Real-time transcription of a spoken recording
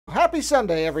Happy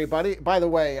Sunday, everybody. By the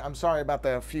way, I'm sorry about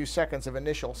the few seconds of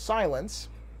initial silence,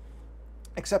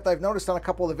 except I've noticed on a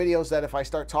couple of the videos that if I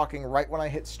start talking right when I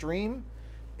hit stream,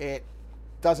 it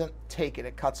doesn't take it.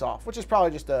 It cuts off, which is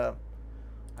probably just I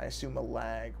assume, a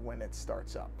lag when it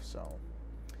starts up. So,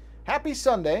 happy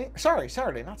Sunday. Sorry,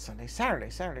 Saturday, not Sunday. Saturday.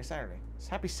 It's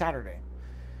happy Saturday.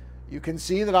 You can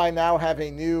see that I now have a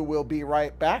new "We'll be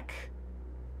right back"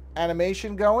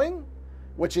 animation going,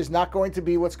 which is not going to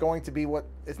be what's going to be what...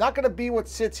 It's not going to be what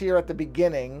sits here at the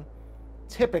beginning,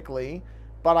 typically,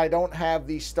 but I don't have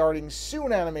the starting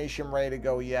soon animation ready to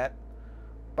go yet.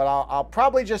 But I'll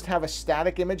probably just have a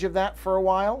static image of that for a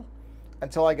while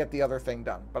until I get the other thing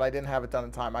done. But I didn't have it done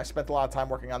in time. I spent a lot of time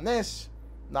working on this,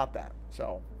 not that.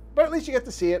 So, but at least you get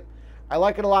to see it. I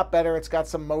like it a lot better. It's got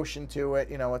some motion to it.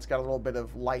 You know, it's got a little bit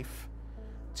of life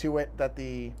to it that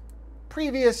the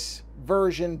previous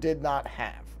version did not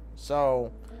have.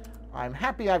 So I'm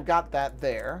happy I've got that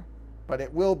there, but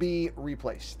it will be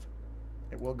replaced.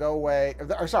 It will go away.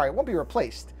 Or sorry, it won't be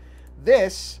replaced.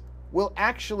 This will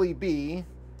actually be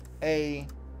a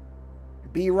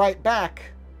 "be right back"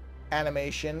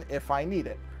 animation if I need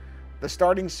it. The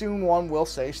starting soon one will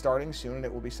say starting soon, and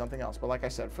it will be something else. But like I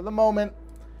said, for the moment,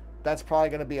 that's probably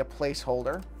going to be a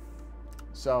placeholder.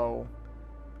 So,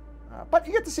 but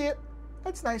you get to see it.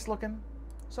 It's nice looking.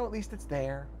 So at least it's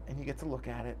there, and you get to look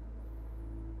at it.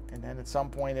 And then at some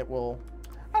point it will...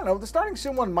 I don't know, the starting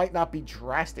soon one might not be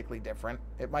drastically different.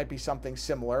 It might be something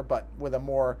similar, but with a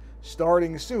more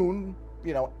starting soon,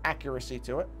 you know, accuracy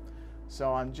to it.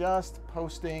 So I'm just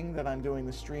posting that I'm doing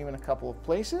the stream in a couple of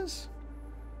places.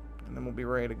 And then we'll be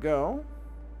ready to go.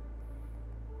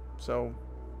 So,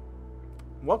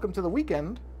 welcome to the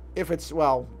weekend. If it's,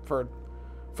 well, for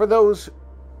those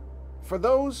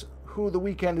who the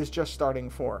weekend is just starting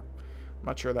for. I'm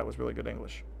not sure that was really good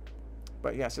English.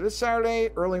 But yes, it is Saturday,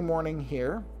 early morning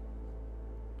here.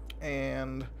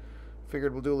 And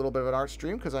figured we'll do a little bit of an art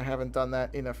stream because I haven't done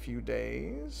that in a few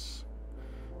days.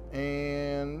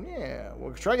 And yeah,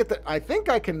 we'll try to get the... I think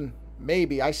I can,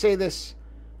 maybe. I say this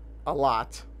a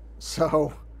lot.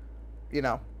 So, you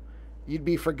know, you'd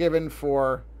be forgiven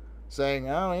for saying,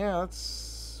 oh yeah,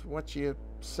 that's what you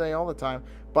say all the time.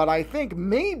 But I think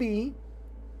maybe,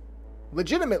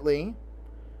 legitimately,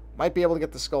 might be able to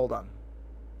get the skull done.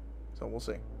 So we'll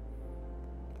see.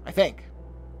 I think.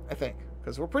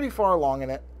 Because we're pretty far along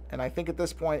in it. And I think at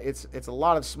this point, it's a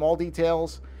lot of small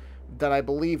details that I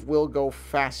believe will go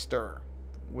faster.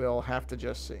 We'll have to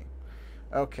just see.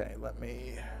 Okay, let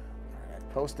me... All right,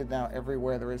 posted now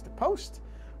everywhere there is to post.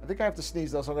 I think I have to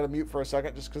sneeze, though, so I'm going to mute for a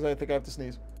second just because I think I have to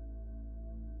sneeze.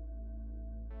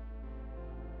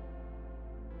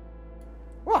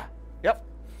 Wah! Yep.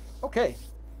 Okay.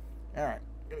 All right.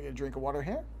 Gonna get a drink of water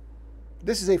here.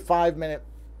 This is a 5-minute...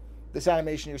 This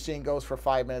animation you're seeing goes for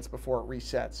 5 minutes before it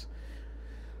resets.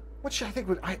 Which I think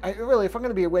would... I really, if I'm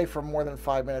going to be away for more than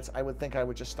 5 minutes, I would think I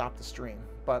would just stop the stream.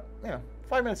 But, you know,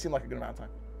 5 minutes seemed like a good amount of time.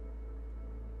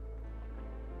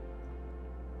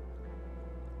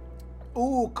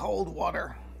 Ooh, cold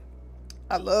water.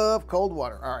 I love cold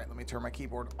water. All right, let me turn my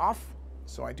keyboard off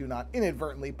so I do not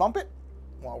inadvertently bump it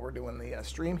while we're doing the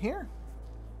stream here.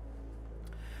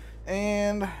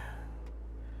 And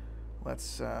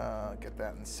let's get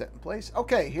that set in place.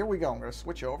 Okay, here we go. I'm going to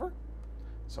switch over.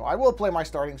 So I will play my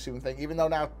starting soon thing, even though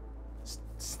now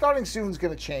starting soon is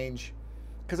going to change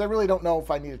because I really don't know if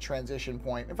I need a transition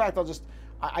point. In fact,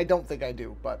 I don't think I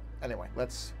do. But anyway,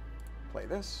 let's play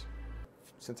this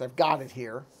since I've got it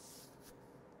here.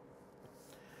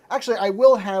 Actually, I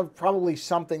will have probably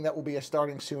something that will be a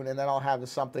starting soon, and then I'll have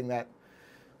something that,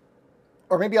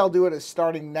 or maybe I'll do it as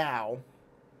starting now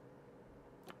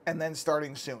and then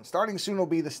starting soon. Starting soon will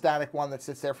be the static one that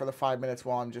sits there for the 5 minutes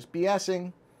while I'm just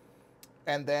BSing.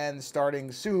 And then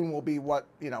starting soon will be what,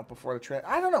 you know, before the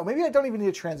I don't know. Maybe I don't even need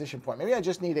a transition point. Maybe I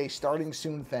just need a starting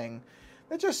soon thing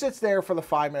that just sits there for the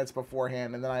 5 minutes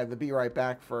beforehand. And then I have the be right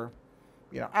back for,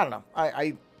 you know, I don't know.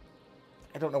 I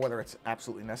don't know whether it's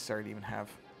absolutely necessary to even have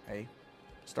a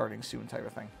starting soon type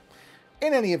of thing.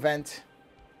 In any event,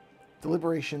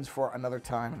 deliberations for another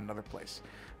time and another place.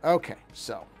 Okay,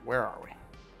 so where are we?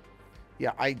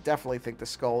 Yeah, I definitely think the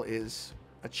skull is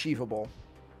achievable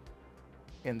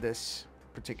in this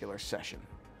particular session.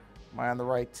 Am I on the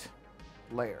right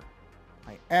layer?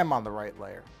 I am on the right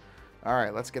layer. All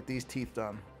right, let's get these teeth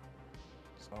done.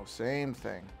 So same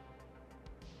thing.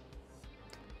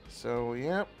 So,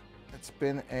 yep, it's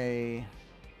been a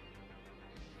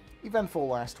eventful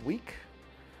last week.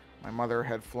 My mother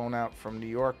had flown out from New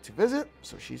York to visit,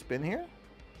 so she's been here,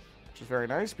 which is very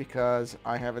nice because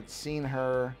I haven't seen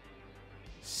her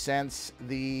since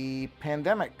the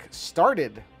pandemic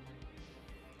started,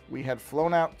 We had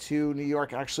flown out to New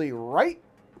York actually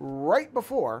right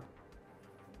before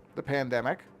the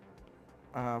pandemic,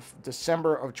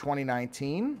 December of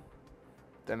 2019.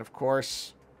 Then, of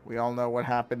course, we all know what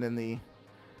happened in the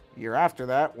year after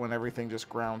that when everything just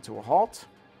ground to a halt.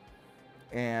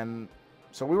 And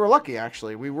so we were lucky,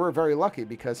 actually. We were very lucky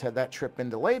because had that trip been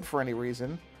delayed for any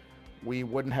reason, we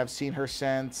wouldn't have seen her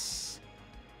since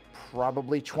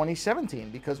probably 2017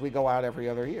 because we go out every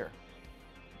other year.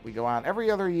 We go out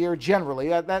every other year generally.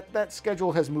 That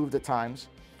schedule has moved at times,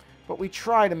 but we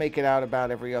try to make it out about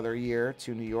every other year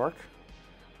to New York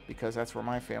because that's where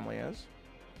my family is.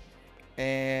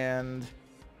 And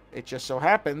it just so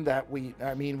happened that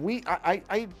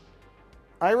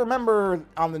I remember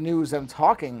on the news them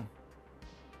talking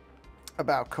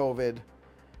about COVID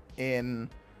in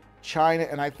China,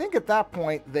 and I think at that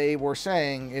point they were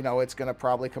saying, it's going to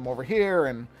probably come over here,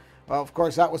 and well, of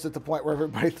course, that was at the point where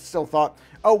everybody still thought,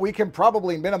 oh, we can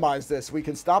probably minimize this. We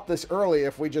can stop this early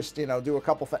if we just, do a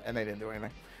couple things, and they didn't do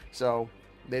anything. So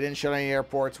they didn't shut any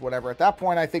airports, whatever. At that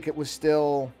point, I think it was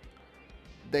still,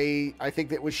 I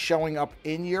think it was showing up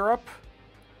in Europe,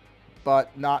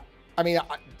 but not,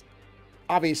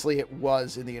 obviously it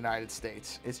was in the United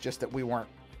States. It's just that we weren't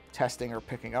testing or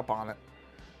picking up on it.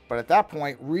 But at that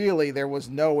point, really, there was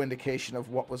no indication of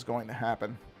what was going to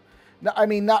happen. No,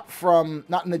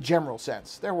 not in the general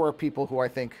sense. There were people who I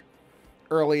think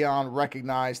early on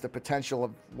recognized the potential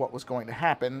of what was going to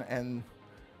happen and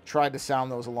tried to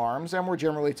sound those alarms, and were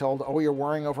generally told, oh, you're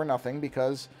worrying over nothing,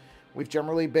 because we've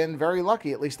generally been very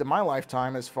lucky, at least in my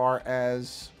lifetime, as far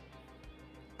as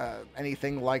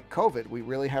anything like COVID. We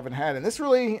really haven't had, and this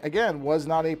really, again, was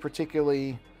not a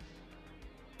particularly,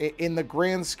 in the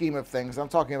grand scheme of things, I'm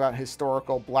talking about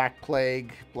historical Black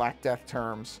Plague, Black Death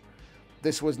terms,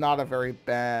 this was not a very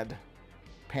bad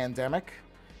pandemic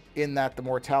in that the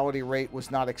mortality rate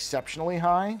was not exceptionally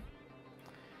high.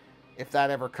 If that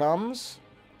ever comes,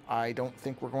 I don't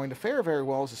think we're going to fare very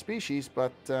well as a species,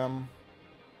 but in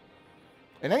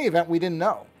any event, we didn't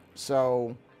know.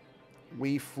 So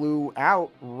we flew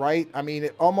out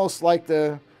almost like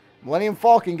the Millennium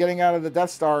Falcon getting out of the Death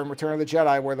Star in Return of the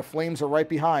Jedi, where the flames are right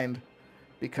behind,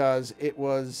 because it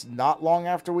was not long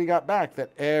after we got back that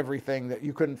everything that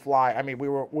you couldn't fly.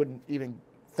 Wouldn't even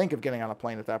think of getting on a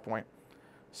plane at that point.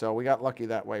 So we got lucky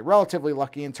that way. Relatively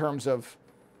lucky in terms of,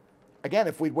 again,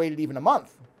 if we'd waited even a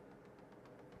month,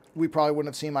 we probably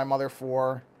wouldn't have seen my mother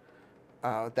for,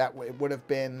 that way. It would have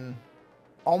been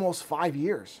almost 5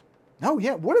 years. No,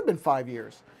 yeah, it would have been 5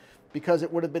 years, because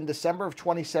it would have been December of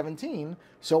 2017.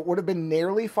 So it would have been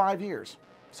nearly 5 years.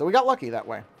 So we got lucky that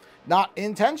way. Not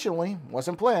intentionally,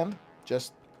 wasn't planned,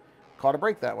 just caught a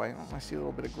break that way. Oh, I see a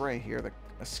little bit of gray here that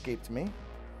escaped me.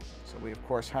 So we, of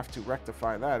course, have to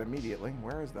rectify that immediately.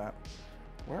 Where is that?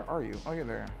 Where are you? Oh, you're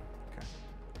there. Okay.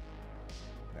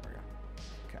 There we go.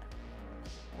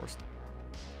 Okay.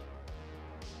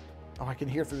 Oh, I can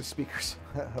hear through the speakers.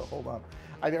 Hold on.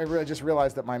 I just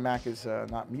realized that my Mac is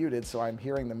not muted, so I'm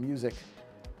hearing the music.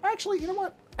 Actually, you know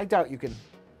what? I doubt you can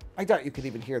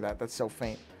even hear that. That's so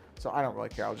faint. So I don't really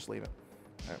care. I'll just leave it.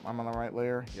 Right, I'm on the right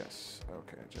layer. Yes.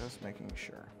 Okay. Just making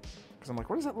sure. Because I'm like,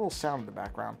 what is that little sound in the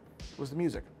background? It was the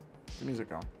music. The music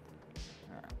going.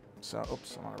 All right. So,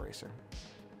 oops, I'm on eraser.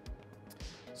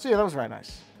 So yeah, that was very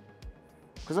nice.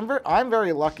 Because I'm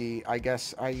very lucky, I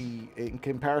guess. In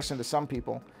comparison to some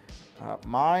people,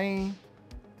 my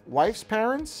wife's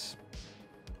parents,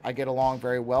 I get along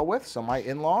very well with. So my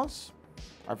in-laws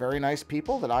are very nice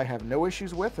people that I have no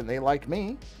issues with, and they like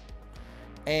me.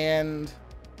 And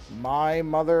my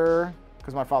mother,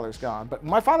 because my father's gone, but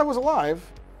my father was alive,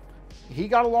 he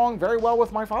got along very well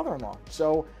with my father-in-law.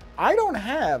 So I don't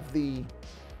have in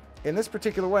this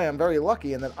particular way, I'm very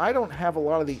lucky in that I don't have a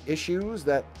lot of the issues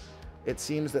that it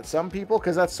seems that some people,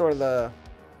 because that's sort of the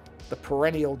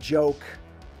perennial joke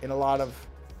in a lot of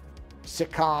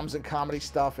sitcoms and comedy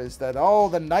stuff, is that, oh,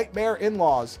 the nightmare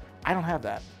in-laws. I don't have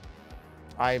that.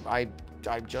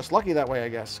 I'm just lucky that way, I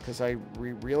guess, because I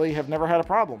really have never had a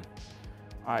problem.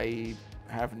 I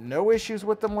have no issues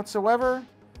with them whatsoever.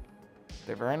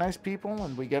 They're very nice people,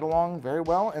 and we get along very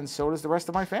well, and so does the rest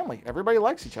of my family. Everybody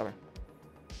likes each other.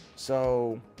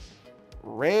 So,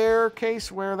 rare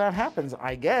case where that happens,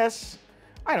 I guess.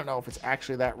 I don't know if it's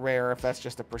actually that rare, if that's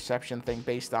just a perception thing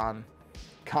based on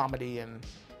comedy and,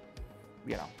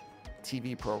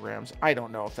 TV programs. I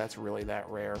don't know if that's really that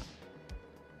rare.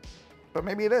 But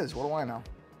maybe it is. What do I know?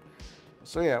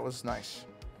 So yeah, it was nice.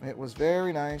 It was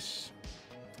very nice.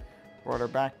 Brought her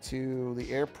back to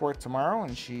the airport tomorrow,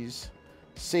 and she's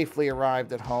safely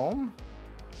arrived at home.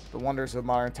 The wonders of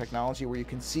modern technology, where you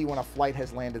can see when a flight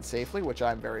has landed safely, which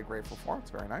I'm very grateful for.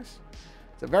 It's very nice.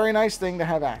 It's a very nice thing to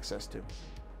have access to.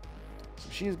 So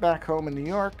she's back home in New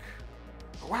York.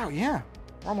 Wow, yeah.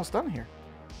 We're almost done here.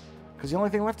 Because the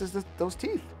only thing left is those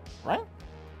teeth, right?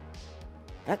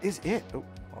 That is it. Oh,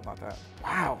 well, not that.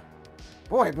 Wow.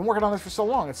 Boy, I've been working on this for so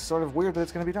long. It's sort of weird that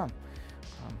it's going to be done.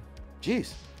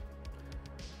 Jeez.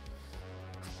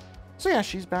 So yeah,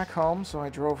 she's back home. So I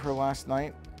drove her last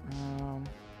night.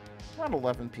 Around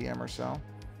 11 p.m. or so.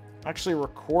 I actually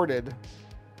recorded,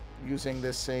 using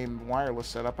this same wireless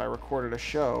setup, I recorded a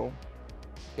show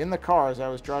in the car as I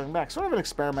was driving back. Sort of an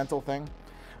experimental thing.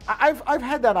 I've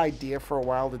had that idea for a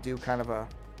while to do kind of a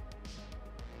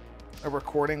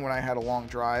recording when I had a long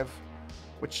drive,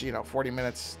 which, you know, 40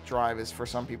 minutes drive is for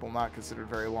some people not considered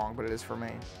very long, but it is for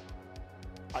me.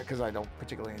 Because I don't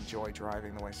particularly enjoy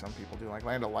driving the way some people do. Like,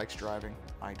 Lando likes driving.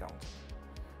 I don't.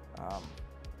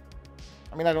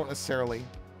 I mean, I don't necessarily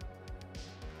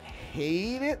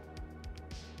hate it.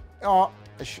 Oh,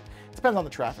 it depends on the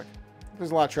traffic. If there's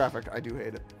a lot of traffic, I do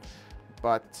hate it.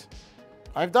 But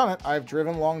I've done it. I've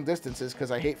driven long distances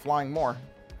because I hate flying more.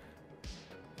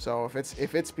 So if it's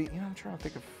you know, I'm trying to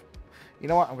think of, you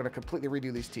know what? I'm going to completely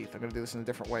redo these teeth. I'm going to do this in a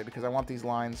different way because I want these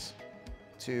lines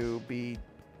to be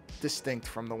distinct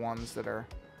from the ones that are.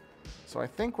 So I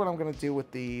think what I'm going to do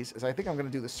with these is I think I'm going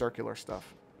to do the circular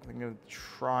stuff. I'm going to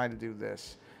try to do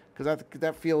this because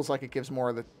that feels like it gives more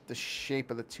of the shape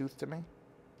of the tooth to me.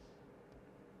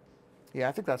 Yeah,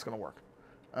 I think that's going to work.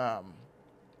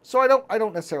 So I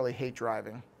don't necessarily hate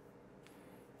driving.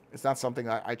 It's not something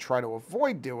I try to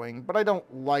avoid doing, but I don't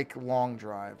like long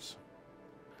drives.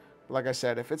 Like I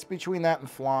said, if it's between that and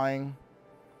flying,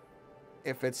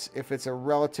 if it's a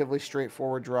relatively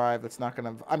straightforward drive, that's not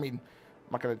going to, I mean,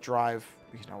 I'm not going to drive,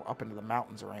 you know, up into the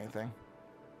mountains or anything.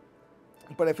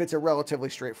 But if it's a relatively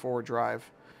straightforward drive,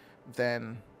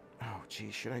 then, oh,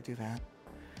 geez, should I do that?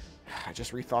 I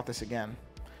just rethought this again.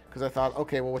 Because I thought,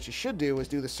 okay, well, what you should do is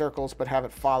do the circles, but have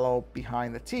it follow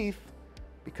behind the teeth.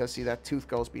 Because, see, that tooth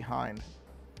goes behind.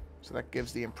 So that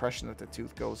gives the impression that the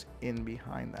tooth goes in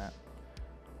behind that.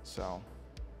 So,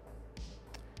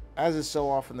 as is so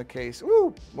often the case,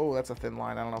 ooh, that's a thin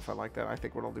line. I don't know if I like that. I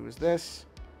think what I'll do is this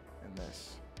and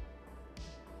this.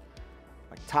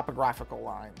 Like topographical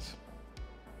lines.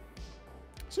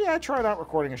 So yeah, I tried out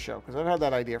recording a show because I've had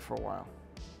that idea for a while.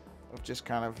 Of just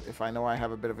kind of, if I know I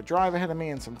have a bit of a drive ahead of me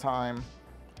and some time.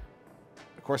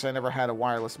 Of course, I never had a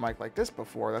wireless mic like this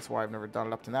before. That's why I've never done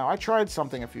it up to now. I tried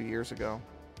something a few years ago.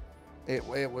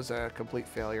 It was a complete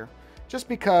failure. Just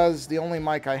because the only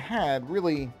mic I had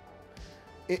really,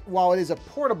 while it is a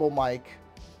portable mic,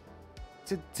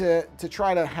 to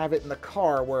try to have it in the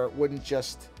car where it wouldn't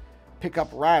just pick up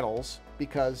rattles,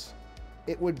 because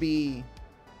it would be,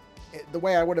 the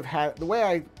way I would have had, the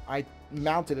way I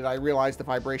mounted it, I realized the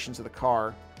vibrations of the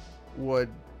car would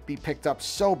be picked up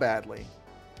so badly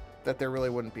that there really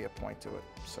wouldn't be a point to it.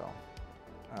 So,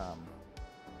 yeah,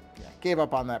 gave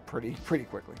up on that pretty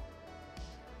quickly.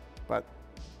 But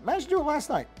managed to do it last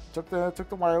night. Took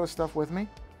the wireless stuff with me.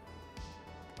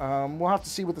 We'll have to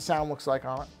see what the sound looks like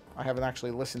on it. I haven't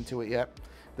actually listened to it yet.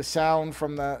 The sound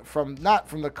not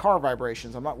from the car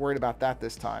vibrations. I'm not worried about that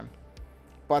this time.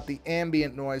 But the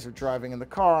ambient noise of driving in the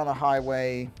car on a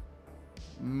highway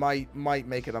might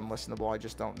make it unlistenable. I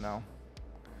just don't know.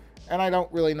 And I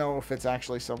don't really know if it's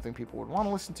actually something people would want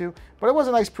to listen to. But it was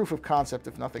a nice proof of concept,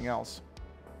 if nothing else.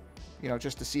 You know,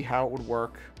 just to see how it would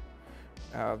work.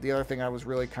 The other thing I was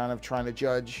really kind of trying to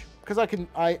judge, because I think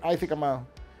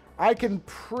I can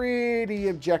pretty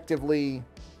objectively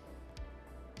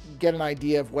get an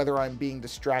idea of whether I'm being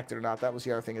distracted or not. That was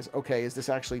the other thing, is, okay, is this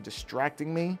actually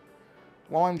distracting me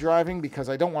while I'm driving? Because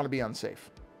I don't want to be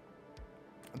unsafe.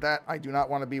 That I do not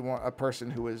want to be a person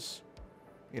who is,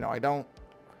 you know, I don't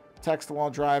text while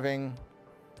driving.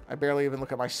 I barely even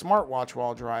look at my smartwatch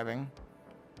while driving,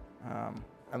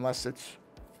 unless it's,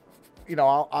 you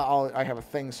know, I have a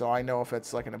thing so I know if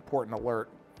it's like an important alert.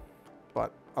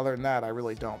 But other than that, I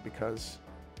really don't, because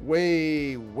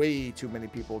way too many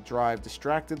people drive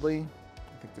distractedly.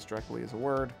 I think distractedly is a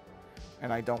word,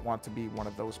 and I don't want to be one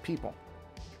of those people.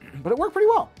 But it worked pretty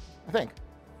well, I think.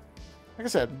 Like I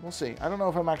said, we'll see. I don't know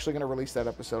if I'm actually going to release that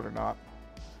episode or not.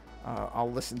 I'll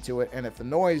listen to it, and if the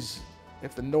noise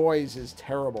is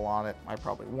terrible on it, I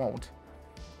probably won't.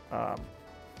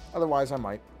 Otherwise, I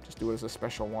might just do it as a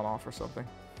special one-off or something.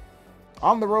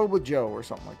 On the road with Joe or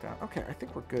something like that. Okay, I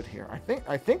think we're good here.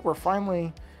 I think we're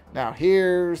finally. Now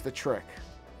here's the trick.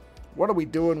 What are we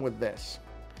doing with this?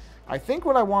 I think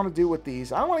what I want to do with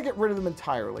these, I don't want to get rid of them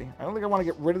entirely. I don't think I want to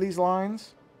get rid of these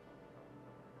lines.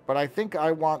 But I think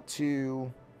I want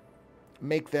to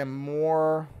make them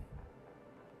more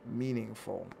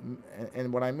meaningful.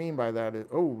 And what I mean by that is,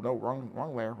 oh no, wrong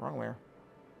layer, wrong layer.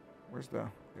 Where's the,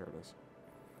 there it is.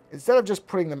 Instead of just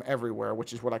putting them everywhere,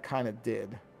 which is what I kind of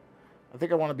did, I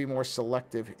think I want to be more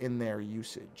selective in their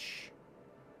usage.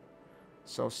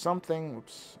 So something,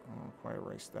 whoops, I don't quite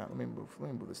erase that. Let me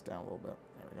move this down a little bit.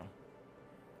 There we go.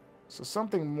 So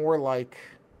something more like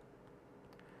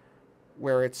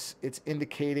where it's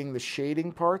indicating the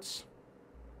shading parts.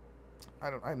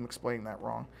 I'm explaining that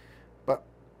wrong. But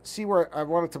see where I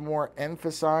wanted to more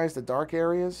emphasize the dark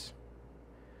areas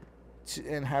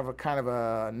and have a kind of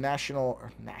a natural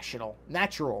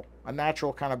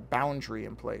kind of boundary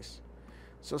in place.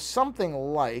 So something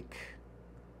like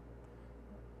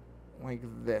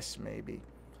this maybe.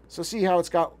 So see how it's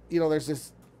got, you know, there's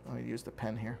this, let me use the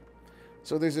pen here.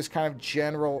 So there's this kind of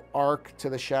general arc to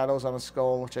the shadows on a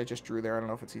skull, which I just drew there. I don't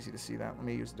know if it's easy to see that. Let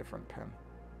me use a different pen.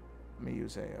 Let me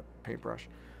use a paintbrush.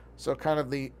 So kind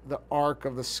of the arc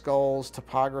of the skull's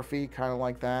topography, kind of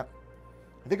like that.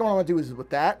 I think what I want to do is with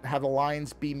that, have the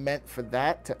lines be meant for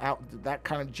that, that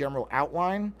kind of general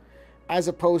outline, as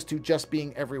opposed to just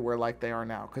being everywhere like they are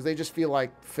now. Because they just feel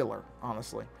like filler,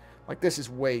 honestly. Like, this is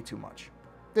way too much.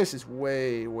 This is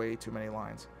way, way too many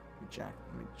lines. Let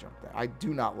me jump that. I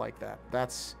do not like that.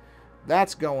 That's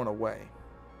going away.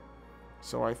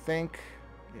 So I think,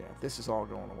 yeah, this is all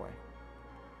going away.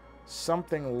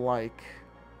 Something like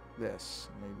this.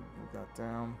 Maybe move that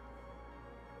down.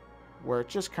 Where it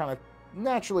just kind of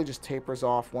naturally just tapers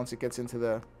off once it gets into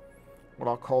the, what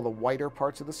I'll call the whiter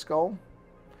parts of the skull.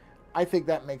 I think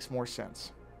that makes more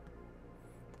sense.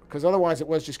 Because otherwise it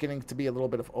was just getting to be a little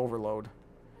bit of overload.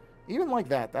 Even like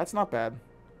that, that's not bad.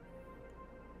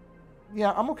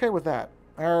 Yeah, I'm okay with that.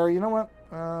 Or, you know what?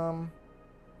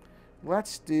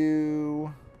 Let's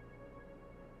do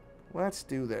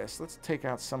this. Let's take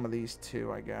out some of these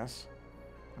too, I guess.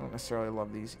 I don't necessarily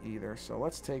love these either. So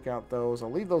let's take out those.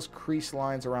 I'll leave those crease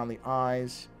lines around the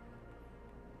eyes.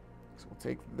 So we'll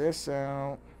take this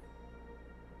out.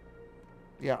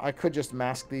 Yeah, I could just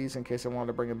mask these in case I wanted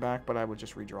to bring them back, but I would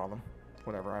just redraw them.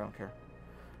 Whatever, I don't care.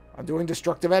 I'm doing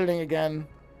destructive editing again.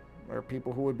 There are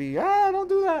people who would be, don't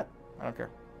do that. I don't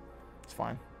care. It's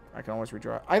fine. I can always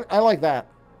redraw. I like that.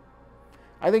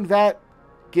 I think that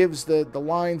gives the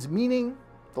lines meaning,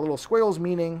 the little squiggles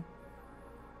meaning.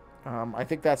 I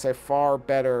think that's a far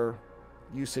better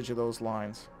usage of those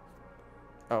lines.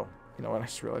 Oh, you know what? I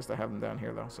just realized I have them down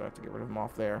here, though, so I have to get rid of them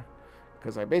off there.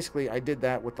 Because I did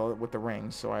that with the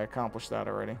rings, so I accomplished that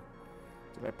already.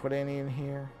 Did I put any in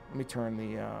here? Let me turn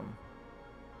the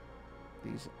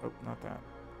these. Oh, not that.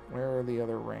 Where are the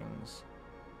other rings?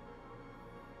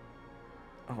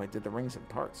 Oh, I did the rings in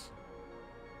parts.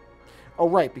 Oh,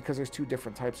 right, because there's two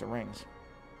different types of rings.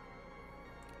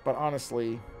 But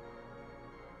honestly,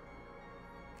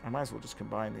 I might as well just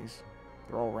combine these.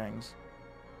 They're all rings.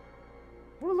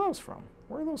 Where are those from?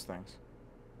 Where are those things?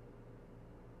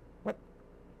 What?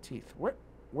 Teeth. Where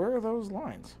are those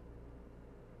lines?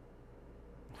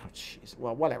 Oh, jeez.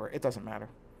 Well, whatever. It doesn't matter.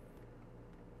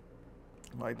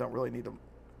 Well, I don't really need them.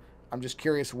 I'm just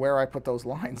curious where I put those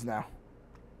lines now.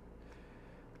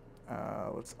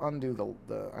 Let's undo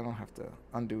the... I don't have to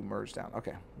undo merge down.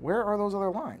 Okay. Where are those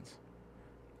other lines?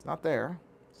 It's not there.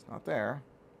 It's not there.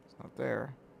 It's not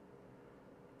there.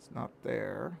 It's not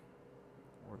there.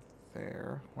 Or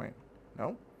there. Wait.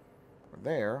 No. Or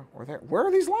there. Or there. Where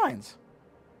are these lines?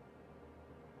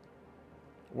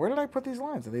 Where did I put these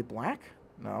lines? Are they black?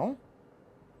 No.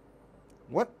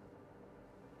 What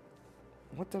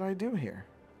did I do here?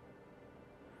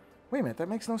 Wait a minute, that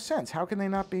makes no sense. How can they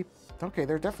not be... Okay,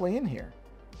 they're definitely in here.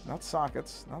 Not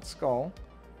sockets, not skull.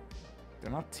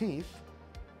 They're not teeth.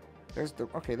 There's the...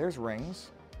 Okay, there's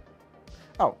rings.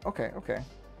 Oh, okay, okay.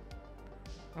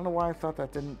 I don't know why I thought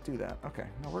that didn't do that. Okay,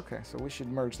 no, we're okay. So we should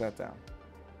merge that down.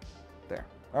 There.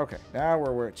 Okay, now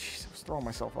we're... Jeez, I was throwing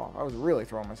myself off. I was really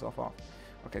throwing myself off.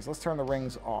 Okay, so let's turn the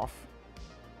rings off.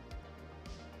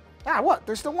 Ah, what?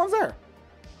 There's still ones there.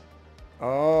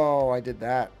 Oh, I did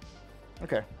that.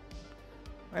 Okay.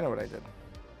 I know what I did.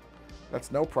 That's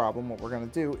no problem. What we're going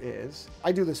to do is...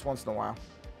 I do this once in a while.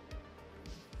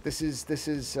 This is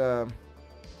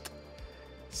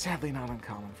sadly not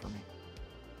uncommon for me.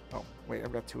 Oh, wait,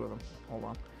 I've got two of them. Hold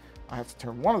on. I have to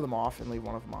turn one of them off and leave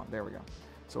one of them on. There we go.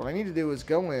 So what I need to do is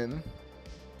go in.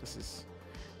 This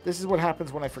is what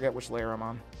happens when I forget which layer I'm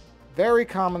on. Very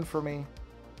common for me.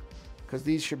 Because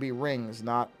these should be rings,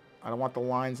 not... I don't want the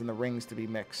lines and the rings to be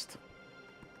mixed.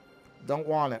 Don't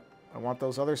want it. I want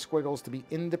those other squiggles to be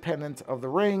independent of the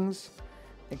rings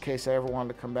in case I ever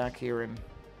wanted to come back here and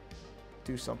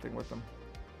do something with them.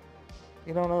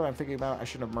 You don't know what I'm thinking about? I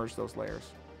should have merged those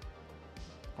layers.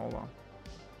 Hold on.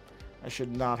 I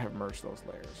should not have merged those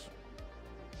layers.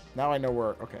 Now I know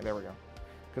where... Okay, there we go.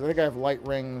 Because I think I have light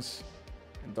rings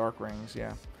and dark rings,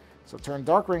 yeah. So turn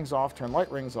dark rings off, turn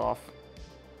light rings off.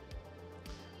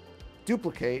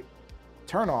 Duplicate.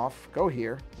 Turn off. Go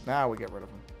here. Now we get rid of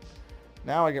them.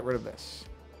 Now I get rid of this.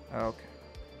 Okay.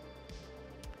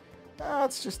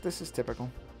 It's just... This is typical.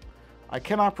 I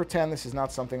cannot pretend this is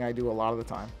not something I do a lot of the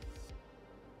time.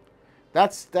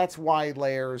 That's why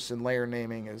layers and layer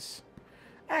naming is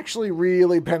actually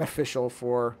really beneficial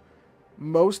for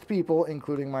most people,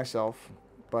 including myself.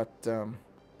 But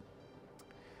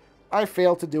I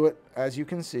fail to do it, as you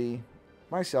can see,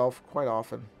 myself quite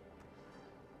often.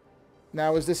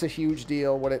 Now, is this a huge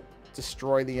deal? Would it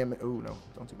destroy the image? Oh, no,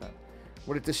 don't do that.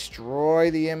 Would it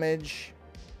destroy the image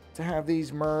to have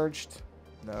these merged?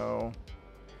 No,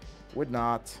 would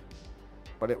not.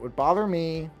 But it would bother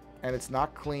me, and it's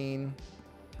not clean.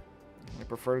 I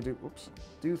prefer to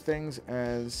do things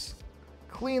as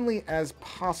cleanly as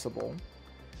possible,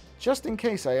 just in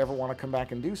case I ever want to come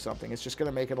back and do something. It's just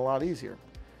going to make it a lot easier.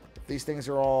 If these things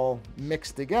are all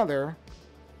mixed together,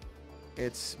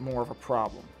 it's more of a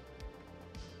problem.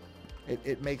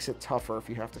 It makes it tougher if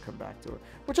you have to come back to it,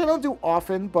 which I don't do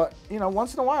often, but, you know,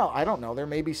 once in a while, I don't know. There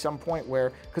may be some point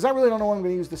where, because I really don't know what I'm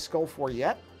going to use the skull for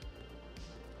yet.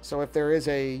 So if there is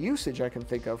a usage I can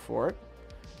think of for it,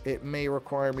 it may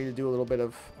require me to do a little bit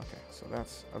of, okay, so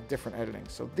that's of different editing.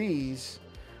 So these,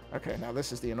 okay, now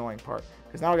this is the annoying part,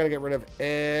 because now I got to get rid of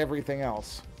everything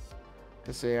else.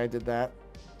 Because see, I did that.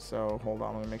 So hold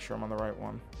on, let me make sure I'm on the right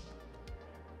one.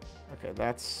 Okay,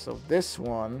 that's, so this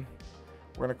one,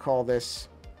 we're going to call this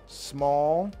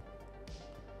small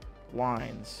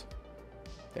lines.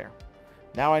 There.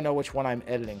 Now I know which one I'm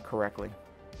editing correctly.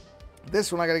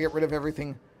 This one I got to get rid of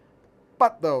everything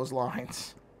but those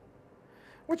lines.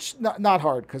 Which, not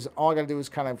hard, because all I got to do is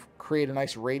kind of create a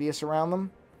nice radius around them.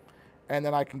 And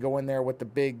then I can go in there with the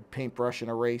big paintbrush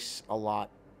and erase a lot.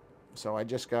 So I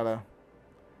just kind of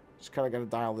got to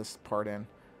dial this part in.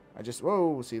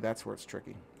 Whoa, see, that's where it's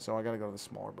tricky. So I got to go to the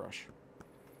smaller brush.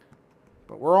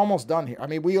 But we're almost done here. I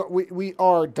mean, we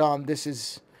are done. This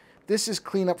is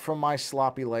cleanup from my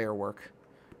sloppy layer work.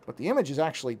 But the image is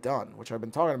actually done, which I've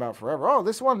been talking about forever. Oh,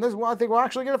 this one, I think we'll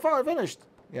actually get it finished.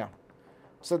 Yeah.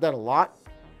 Said that a lot.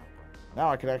 Now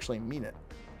I could actually mean it,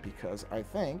 because I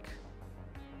think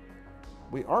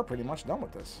we are pretty much done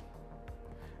with this.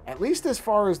 At least as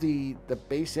far as the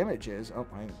base image is. Oh,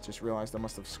 I just realized I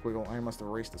must have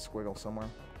erased a squiggle somewhere.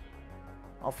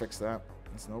 I'll fix that.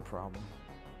 It's no problem.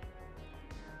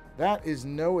 That is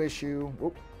no issue.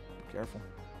 Whoop, be careful.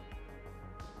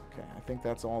 Okay, I think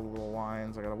that's all the little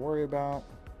lines I gotta worry about.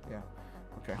 Yeah.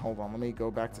 Okay, hold on. Let me go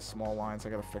back to small lines. I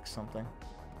gotta fix something.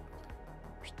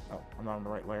 Oh, I'm not on the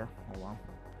right layer. Hold on.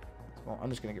 Well, I'm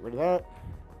just gonna get rid of that.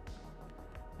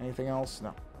 Anything else?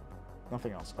 No.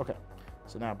 Nothing else. Okay.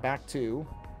 So now back to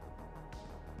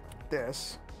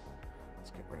this.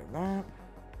 Let's get rid of that.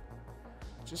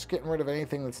 Just getting rid of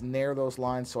anything that's near those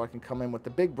lines so I can come in with the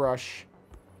big brush,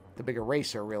 the big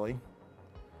eraser, really,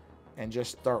 and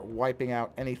just start wiping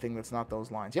out anything that's not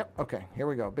those lines. Yep, okay, here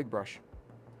we go, big brush.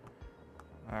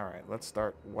 All right, let's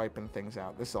start wiping things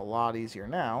out. This is a lot easier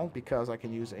now because I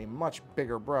can use a much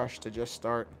bigger brush to just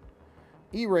start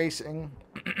erasing,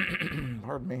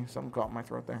 pardon me, something caught in my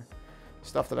throat there,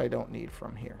 stuff that I don't need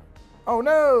from here. Oh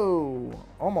no!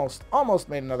 Almost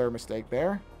made another mistake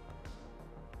there.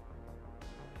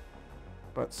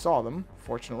 But saw them,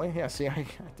 fortunately. Yeah, see, I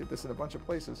did this in a bunch of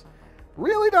places.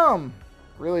 Really dumb.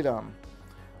 Really dumb.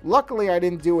 Luckily, I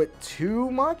didn't do it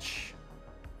too much.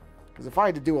 Because if I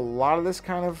had to do a lot of this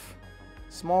kind of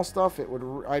small stuff,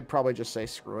 I'd probably just say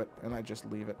screw it, and I'd just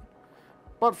leave it.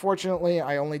 But fortunately,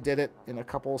 I only did it in a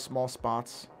couple of small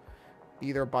spots.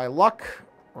 Either by luck,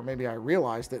 or maybe I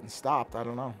realized it and stopped. I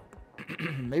don't know.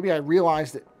 Maybe I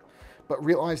realized it, but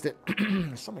realized it...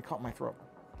 Something caught my throat.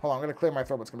 Hold on, I'm going to clear my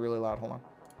throat, but it's going to be really loud. Hold on.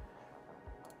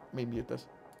 Let me mute this.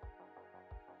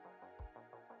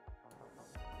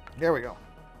 There we go.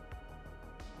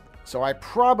 So I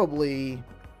probably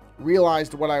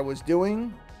realized what I was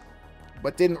doing,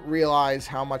 but didn't realize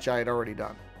how much I had already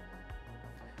done.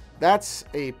 That's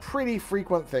a pretty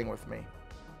frequent thing with me.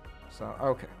 So,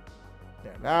 okay.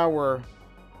 Yeah, now we're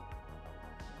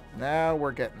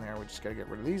getting there. We just got to get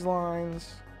rid of these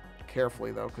lines.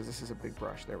 Carefully, though, because this is a big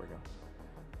brush. There we go.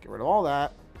 Get rid of all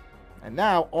that. And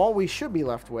now all we should be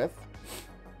left with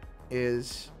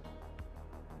is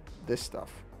this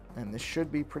stuff. And this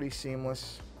should be pretty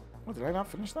seamless. Oh, did I not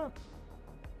finish that?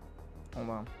 Hold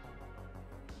on.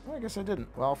 Well, I guess I didn't.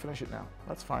 Well, I'll finish it now.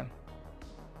 That's fine.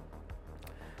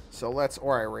 So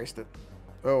or I erased it.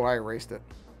 Oh, I erased it.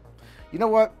 You know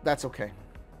what? That's okay.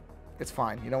 It's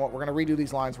fine. You know what? We're going to redo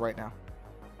these lines right now.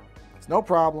 It's no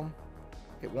problem.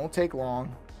 It won't take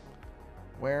long.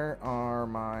 Where are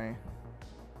my...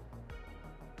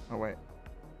 Oh, wait.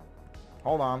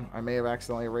 Hold on. I may have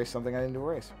accidentally erased something I didn't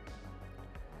erase.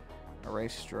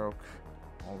 Erase stroke.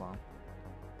 Hold on.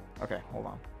 Okay, hold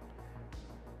on.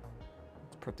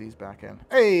 Let's put these back in.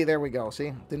 Hey, there we go.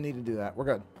 See? Didn't need to do that. We're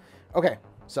good. Okay,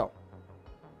 so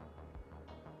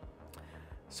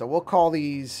we'll call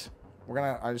these...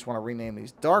 I just want to rename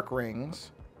these dark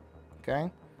rings.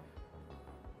 Okay?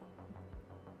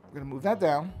 We're going to move that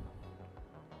down.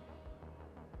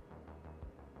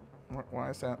 Why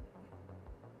is that?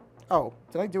 Oh,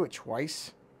 did I do it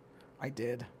twice? I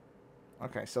did.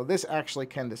 Okay, so this actually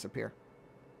can disappear.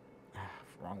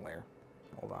 Wrong layer.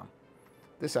 Hold on.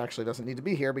 This actually doesn't need to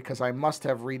be here because I must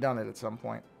have redone it at some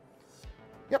point.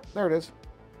 Yep, there it is.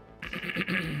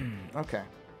 Okay.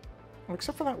 Well,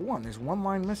 except for that one. There's one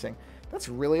line missing. That's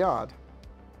really odd.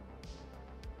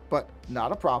 But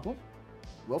not a problem.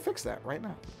 We'll fix that right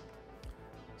now.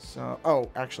 So, oh,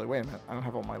 actually, wait a minute. I don't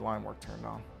have all my line work turned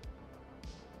on.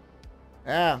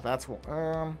 Ah, that's what.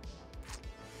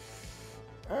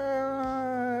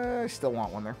 I still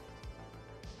want one there.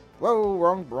 Whoa,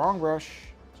 wrong brush.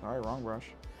 Sorry, wrong brush.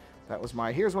 That was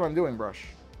my here's what I'm doing brush.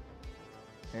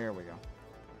 There we go.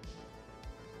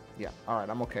 Yeah, all right,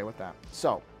 I'm okay with that.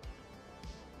 So,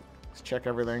 let's check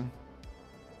everything.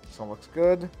 So looks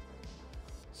good.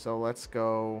 So let's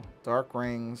go dark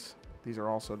rings. These are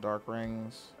also dark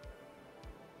rings.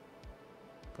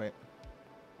 Wait.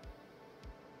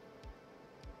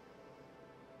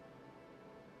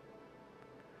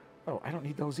 Oh, I don't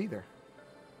need those either.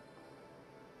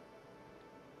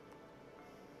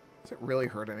 Does it really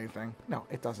hurt anything? No,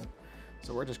 it doesn't.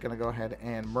 So we're just going to go ahead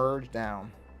and merge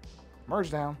down.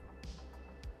 Merge down.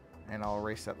 And I'll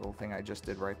erase that little thing I just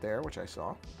did right there, which I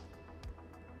saw.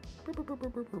 I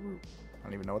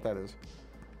don't even know what that is.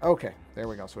 Okay, there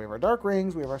we go. So we have our dark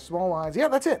rings, we have our small lines. Yeah,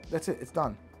 that's it. That's it. It's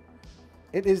done.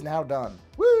 It is now done.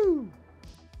 Woo!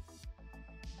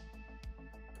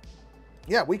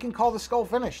 Yeah, we can call the skull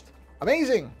finished.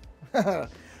 Amazing! The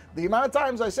amount of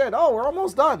times I said, oh, we're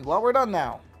almost done. Well, we're done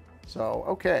now. So,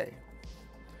 okay.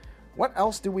 What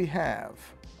else do we have?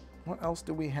 What else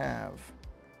do we have?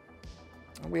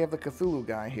 We have the Cthulhu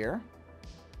guy here.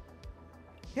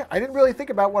 Yeah, I didn't really think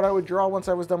about what I would draw once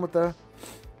I was done with the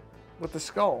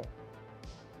skull.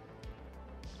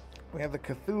 We have the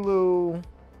Cthulhu,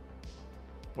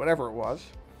 whatever it was.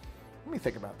 Let me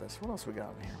think about this. What else we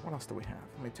got in here? What else do we have?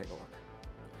 Let me take a look.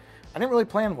 I didn't really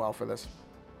plan well for this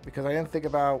because I didn't think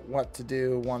about what to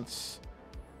do once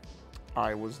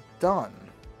I was done,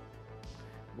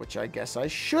 which I guess I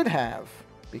should have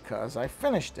because I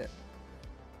finished it.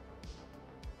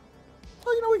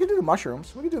 Well, you know, we could do the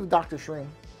mushrooms. We could do the Doctor Shroom.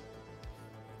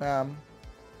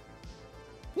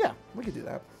 Yeah, we could do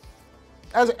that.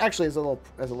 As a little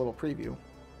preview.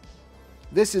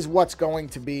 This is what's going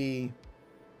to be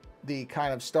the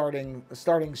kind of starting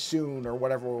soon or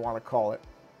whatever we want to call it.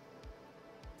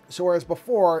 So whereas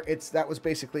before that was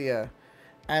basically a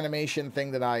animation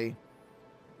thing that I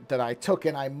took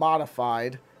and I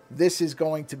modified. This is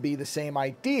going to be the same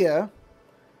idea,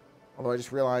 although I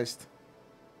just realized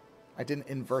I didn't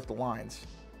invert the lines.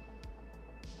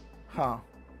 Huh.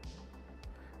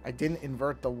 I didn't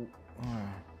invert the...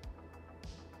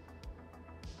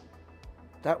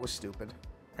 That was stupid.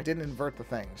 I didn't invert the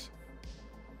things.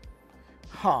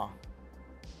 Huh.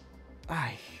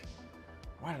 Why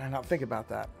did I not think about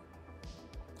that?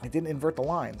 I didn't invert the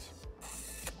lines.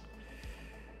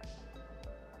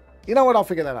 You know what? I'll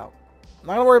figure that out. I'm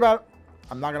not going to worry about it.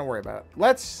 I'm not going to worry about it.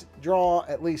 Let's draw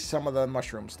at least some of the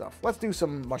mushroom stuff. Let's do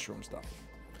some mushroom stuff.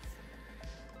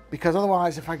 Because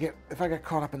otherwise, if I get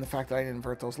caught up in the fact that I didn't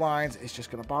invert those lines, it's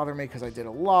just going to bother me because I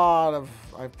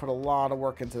put a lot of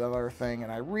work into that other thing,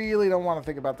 and I really don't want to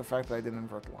think about the fact that I didn't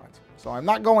invert the lines. So I'm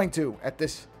not going to at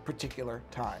this particular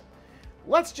time.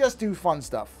 Let's just do fun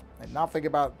stuff and not think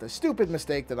about the stupid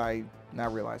mistake that I now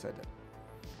realize I did.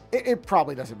 It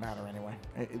probably doesn't matter anyway.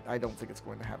 I don't think it's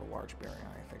going to have a large bearing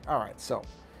on anything. All right, so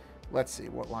let's see.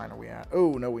 What line are we at?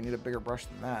 Oh, no, we need a bigger brush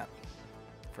than that.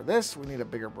 For this, we need a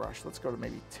bigger brush. Let's go to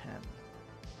maybe 10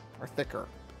 or thicker.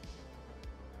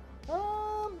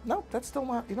 Nope, that's still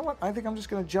not... You know what? I think I'm just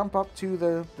going to jump up to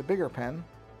the bigger pen.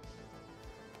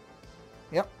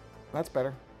 Yep, that's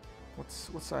better. What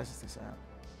size is this at?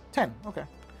 10, okay.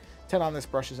 10 on this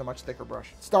brush is a much thicker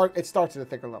brush. It starts at a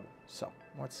thicker level. So,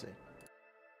 let's see.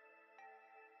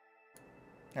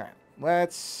 All right,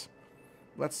 where's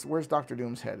Dr.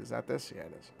 Doom's head? Is that this? Yeah,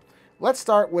 it is. Let's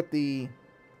start with the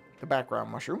background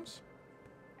mushrooms.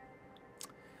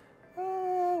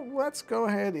 let's go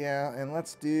ahead, yeah, and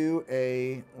let's do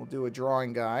we'll do a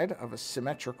drawing guide of a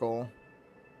symmetrical,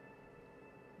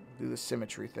 do the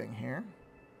symmetry thing here.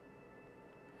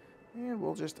 And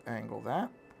we'll just angle that.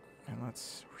 And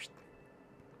let's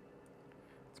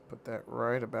put that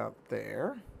right about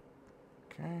there.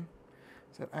 Okay.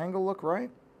 Does that angle look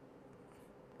right?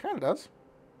 Kind of does.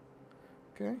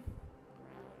 Okay.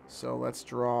 So let's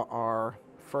draw our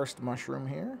first mushroom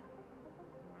here.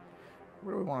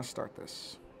 Where do we want to start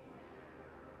this?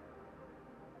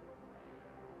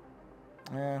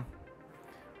 Yeah.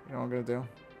 You know what I'm going to do?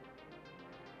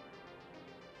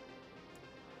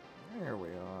 There we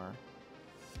are.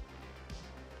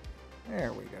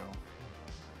 There we go.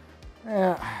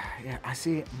 Yeah, I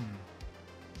see.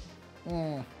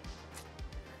 I'm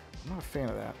not a fan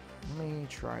of that. Let me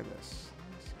try this.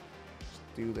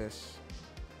 Just do this.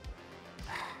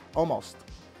 Almost.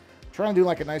 Try and do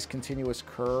like a nice continuous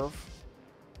curve.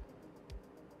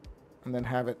 And then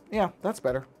have it. Yeah, that's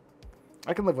better.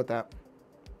 I can live with that.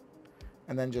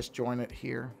 And then just join it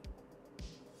here.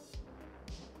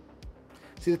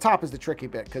 See, the top is the tricky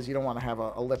bit because you don't want to have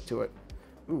a lip to it.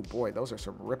 Ooh, boy, those are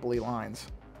some ripply lines.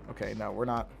 Okay, no, we're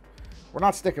not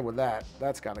sticking with that.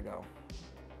 That's got to go.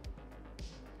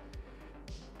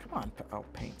 Come on. Oh,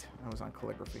 paint. I was on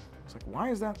calligraphy. I was like,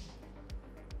 why is that?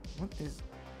 What is...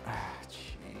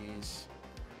 jeez.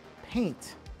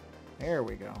 Paint. There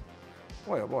we go.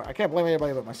 Boy, oh boy. I can't blame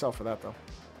anybody but myself for that, though.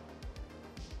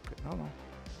 Okay, no. All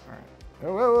right.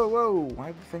 Whoa, whoa, whoa, whoa. Why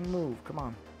did the thing move? Come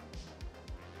on.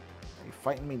 Are you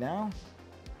fighting me now?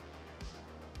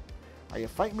 Are you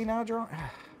fighting me now, Joe?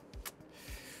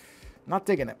 Not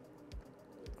digging it.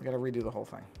 I gotta redo the whole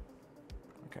thing.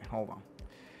 Okay, hold on.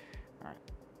 All right.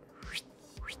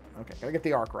 Okay, gotta get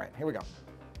the arc right. Here we go.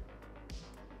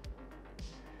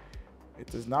 It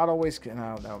does not always...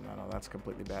 No, that's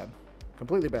completely bad.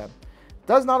 Completely bad.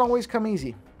 Does not always come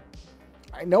easy.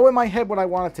 I know in my head what I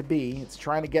want it to be. It's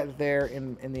trying to get there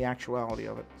in the actuality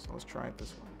of it. So let's try it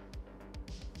this way.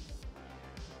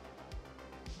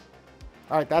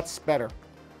 All right, that's better.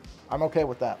 I'm okay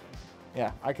with that.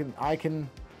 Yeah, I can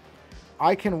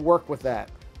work with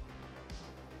that.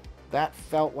 That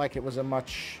felt like it was a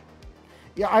much...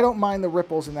 Yeah, I don't mind the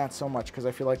ripples in that so much because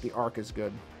I feel like the arc is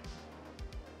good.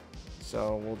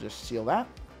 So we'll just seal that.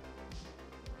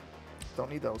 Don't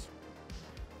need those.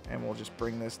 And we'll just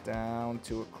bring this down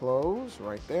to a close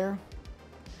right there.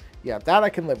 Yeah, that I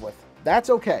can live with. That's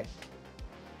okay.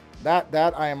 That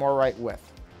I am all right with.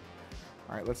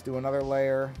 All right, let's do another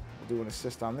layer. We'll do an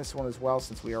assist on this one as well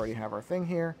since we already have our thing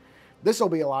here. This will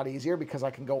be a lot easier because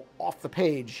I can go off the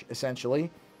page,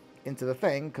 essentially, into the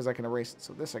thing because I can erase it.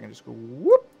 So this I can just go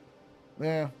whoop.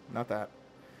 Yeah, not that.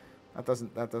 That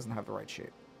doesn't have the right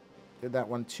shape. Did that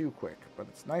one too quick, but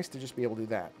it's nice to just be able to do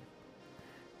that.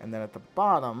 And then at the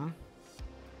bottom,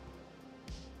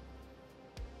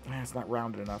 it's not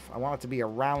rounded enough. I want it to be a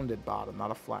rounded bottom,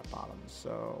 not a flat bottom.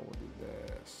 So we'll do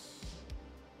this.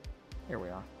 Here we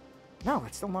are. No,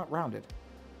 it's still not rounded.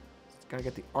 It's got to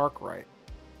get the arc right.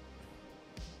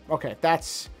 Okay,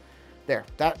 that's there.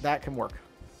 That can work.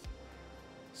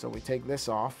 So we take this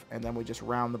off, and then we just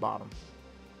round the bottom.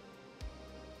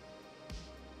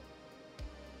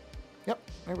 Yep,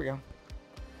 there we go.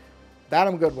 That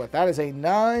I'm good with. That is a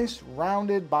nice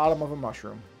rounded bottom of a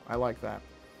mushroom. I like that.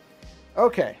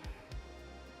 Okay.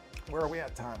 Where are we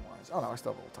at time-wise? Oh, no, I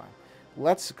still have a little time.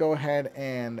 Let's go ahead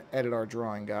and edit our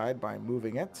drawing guide by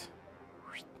moving it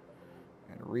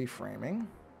and reframing.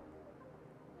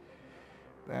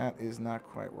 That is not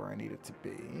quite where I need it to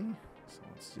be. So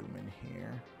let's zoom in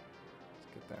here. Let's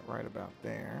get that right about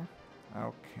there.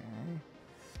 Okay.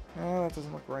 That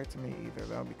doesn't look right to me either,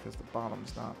 though, because the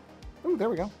bottom's not... Ooh, there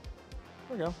we go.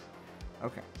 There we go.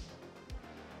 Okay.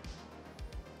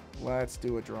 Let's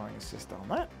do a drawing assist on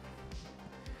that.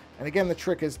 And again, the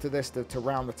trick is to this, to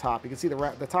round the top. You can see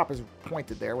the top is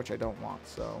pointed there, which I don't want,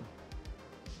 so...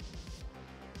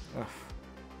 Ugh.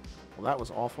 Well, that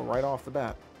was awful right off the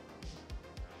bat.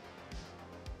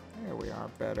 There we are.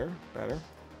 Better, better.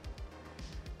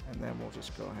 And then we'll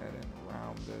just go ahead and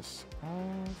round this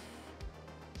off.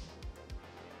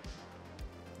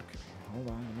 Okay, hold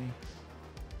on.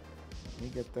 Let me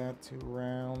get that to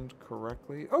round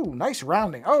correctly. Oh, nice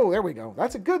rounding. Oh, there we go.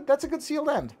 That's a good sealed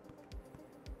end.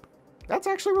 That's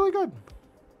actually really good.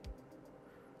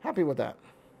 Happy with that.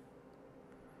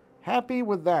 Happy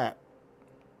with that.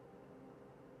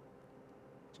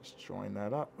 Just join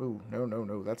that up. Ooh,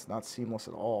 no. That's not seamless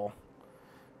at all.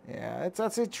 Yeah,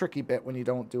 that's a tricky bit when you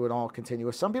don't do it all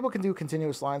continuous. Some people can do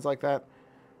continuous lines like that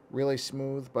really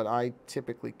smooth, but I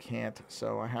typically can't.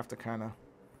 So I have to kind of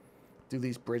do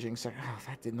these bridging sections. Oh,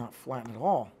 that did not flatten at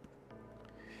all.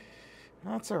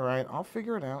 That's all right. I'll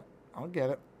figure it out. I'll get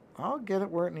it. I'll get it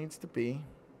where it needs to be.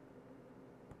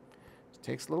 It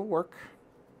takes a little work.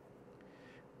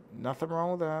 Nothing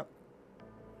wrong with that.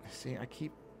 See, I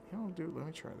keep... You know, dude, let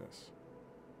me try this.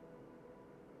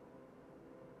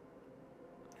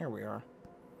 Here we are.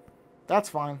 That's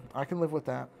fine. I can live with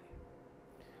that.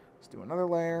 Let's do another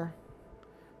layer.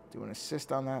 Do an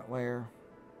assist on that layer.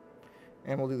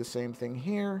 And we'll do the same thing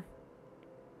here.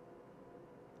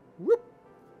 Whoop.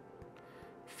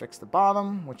 Fix the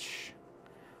bottom, which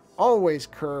always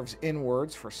curves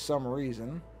inwards for some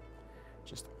reason.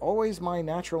 Just always my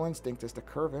natural instinct is to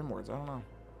curve inwards. I don't know.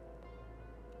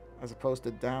 As opposed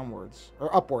to downwards.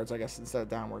 Or upwards, I guess, instead of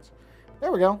downwards.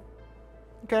 There we go.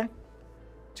 Okay.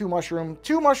 Two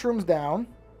mushrooms down.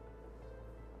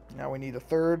 Now we need a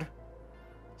third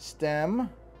stem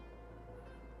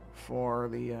for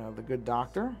the good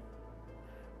doctor.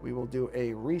 We will do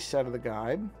a reset of the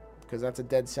guide, because that's a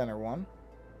dead center one.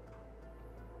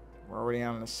 We're already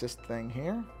on an assist thing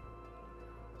here.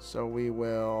 So we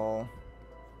will...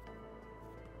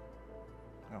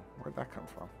 Oh, where'd that come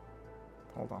from?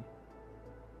 Hold on.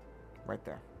 Right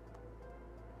there.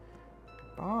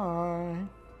 Bye.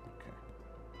 Okay.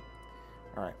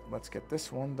 Alright, let's get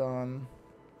this one done.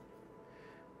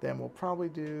 Then we'll probably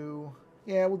do...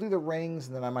 Yeah, we'll do the rings,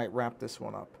 and then I might wrap this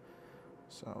one up.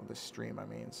 So, this stream, I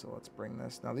mean. So, let's bring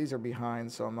this. Now, these are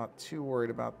behind, so I'm not too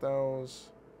worried about those.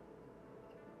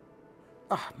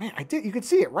 Ah, man, I did. You could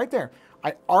see it right there.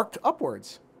 I arced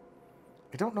upwards.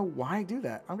 I don't know why I do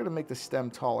that. I'm going to make the stem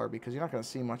taller because you're not going to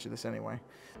see much of this anyway.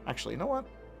 Actually, you know what?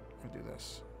 I'm going to do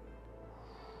this.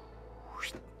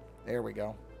 There we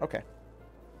go. Okay.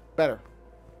 Better.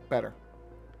 Better.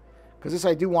 Because this,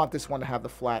 I do want this one to have the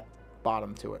flat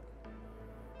bottom to it.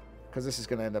 Because this is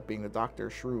going to end up being the Doctor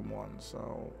Shroom one.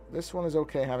 So this one is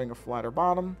okay having a flatter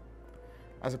bottom,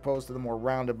 as opposed to the more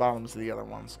rounded bottoms of the other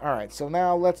ones. Alright, so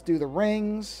now let's do the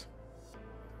rings,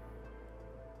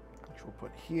 which we'll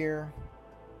put here.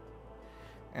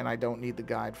 And I don't need the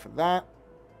guide for that,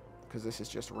 because this is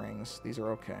just rings. These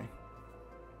are okay.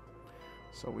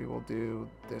 So we will do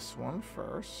this one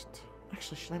first.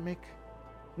 Actually, should I make...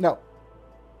 No.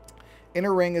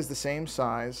 Inner ring is the same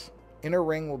size. Inner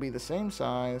ring will be the same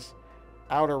size.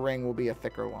 Outer ring will be a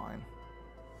thicker line.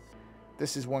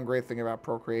 This is one great thing about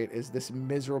Procreate, is this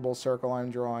miserable circle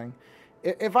I'm drawing.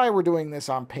 If I were doing this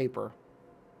on paper,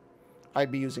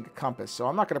 I'd be using a compass. So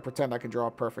I'm not going to pretend I can draw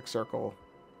a perfect circle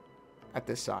at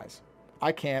this size.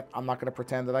 I can't. I'm not going to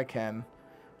pretend that I can.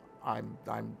 I'm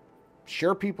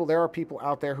sure there are people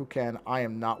out there who can. I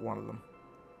am not one of them.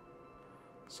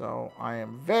 So I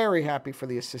am very happy for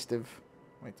the assistive...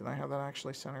 Wait, did I have that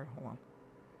actually centered? Hold on.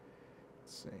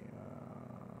 Let's see.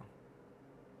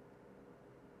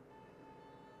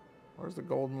 Where's the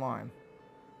golden line?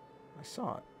 I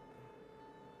saw it.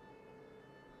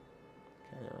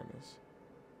 Okay, there it is.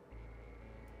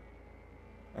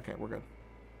 Okay, we're good.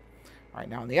 All right,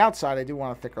 now on the outside, I do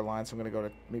want a thicker line, so I'm going to go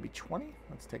to maybe 20.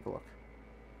 Let's take a look.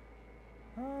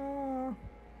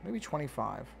 Maybe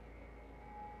 25.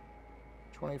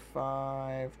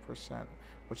 25%,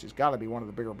 which has got to be one of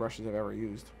the bigger brushes I've ever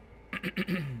used.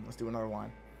 Let's do another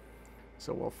line.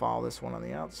 So we'll follow this one on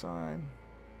the outside.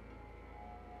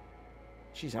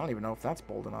 Jeez, I don't even know if that's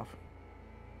bold enough.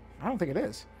 I don't think it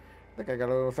is. I think I got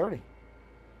it over 30.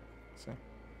 Let's see.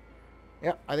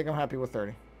 Yeah, I think I'm happy with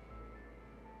 30.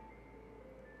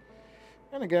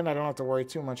 And again, I don't have to worry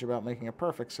too much about making a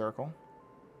perfect circle.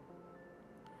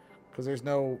 Because there's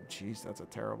no... Jeez, that's a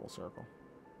terrible circle.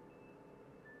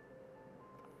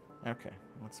 Okay,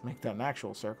 let's make that an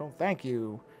actual circle. Thank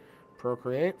you,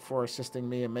 Procreate, for assisting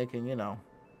me in making, you know,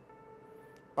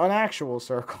 an actual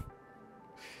circle.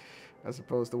 As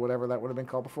opposed to whatever that would have been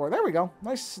called before. There we go.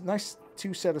 Nice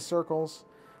two set of circles.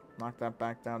 Knock that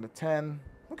back down to 10.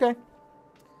 Okay.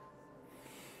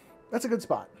 That's a good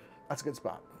spot. That's a good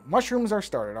spot. Mushrooms are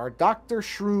started. Our Doctor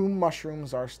Shroom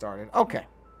mushrooms are started. Okay.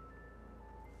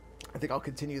 I think I'll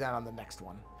continue that on the next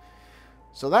one.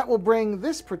 So that will bring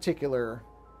this particular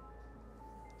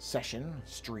session,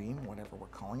 stream, whatever we're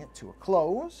calling it, to a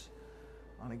close.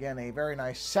 On, again, a very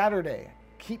nice Saturday.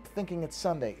 Keep thinking it's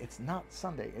Sunday. It's not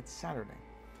Sunday. It's Saturday.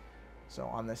 So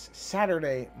on this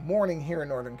Saturday morning here in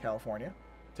Northern California,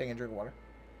 taking a drink of water.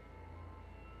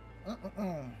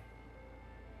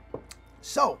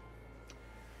 So,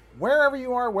 wherever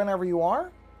you are, whenever you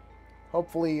are,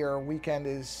 hopefully your weekend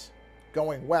is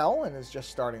going well and is just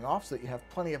starting off so that you have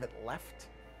plenty of it left.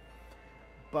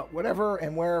 But whatever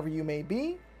and wherever you may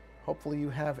be, hopefully you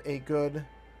have a good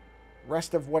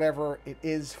rest of whatever it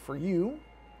is for you.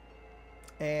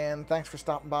 And thanks for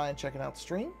stopping by and checking out the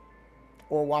stream,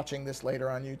 or watching this later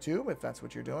on YouTube if that's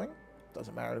what you're doing.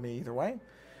 Doesn't matter to me either way.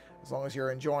 As long as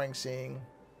you're enjoying seeing,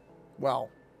 well,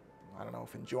 I don't know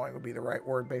if enjoying would be the right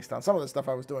word based on some of the stuff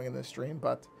I was doing in this stream,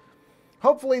 but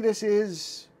hopefully this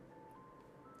is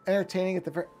entertaining at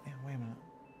the very... Yeah, wait a minute.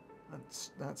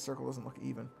 That circle doesn't look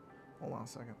even. Hold on a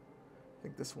second. I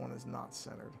think this one is not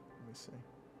centered. Let me see.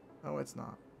 Oh, it's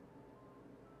not.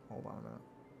 Hold on a minute.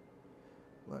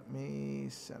 Let me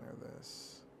center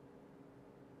this.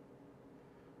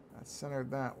 That's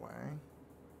centered that way.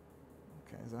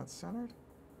 Okay, is that centered?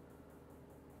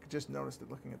 I just noticed it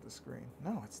looking at the screen.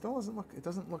 No, it still doesn't look... It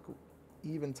doesn't look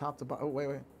even top to bottom. Oh,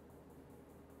 wait.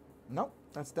 Nope,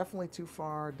 that's definitely too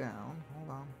far down. Hold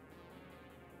on.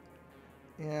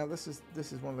 Yeah, this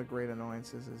is one of the great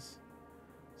annoyances is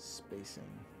spacing.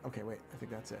 Okay, wait. I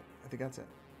think that's it.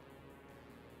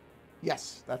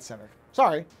 Yes, that's centered.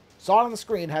 Sorry. Saw it on the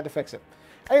screen, had to fix it.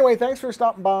 Anyway, thanks for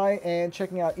stopping by and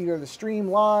checking out either the stream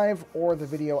live or the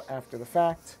video after the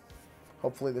fact.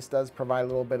 Hopefully this does provide a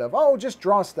little bit of, oh, just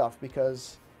draw stuff,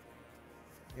 because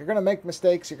you're going to make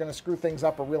mistakes, you're going to screw things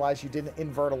up or realize you didn't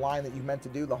invert a line that you meant to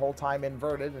do the whole time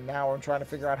inverted, and now I'm trying to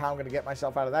figure out how I'm going to get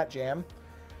myself out of that jam.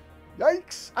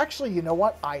 Yikes. Actually, you know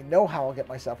what? I know how I'll get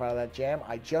myself out of that jam.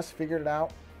 I just figured it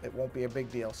out. It won't be a big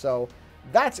deal. So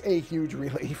that's a huge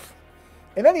relief.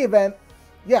 In any event,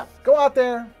 yeah, go out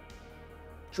there,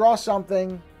 draw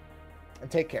something, and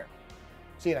take care.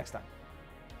 See you next time.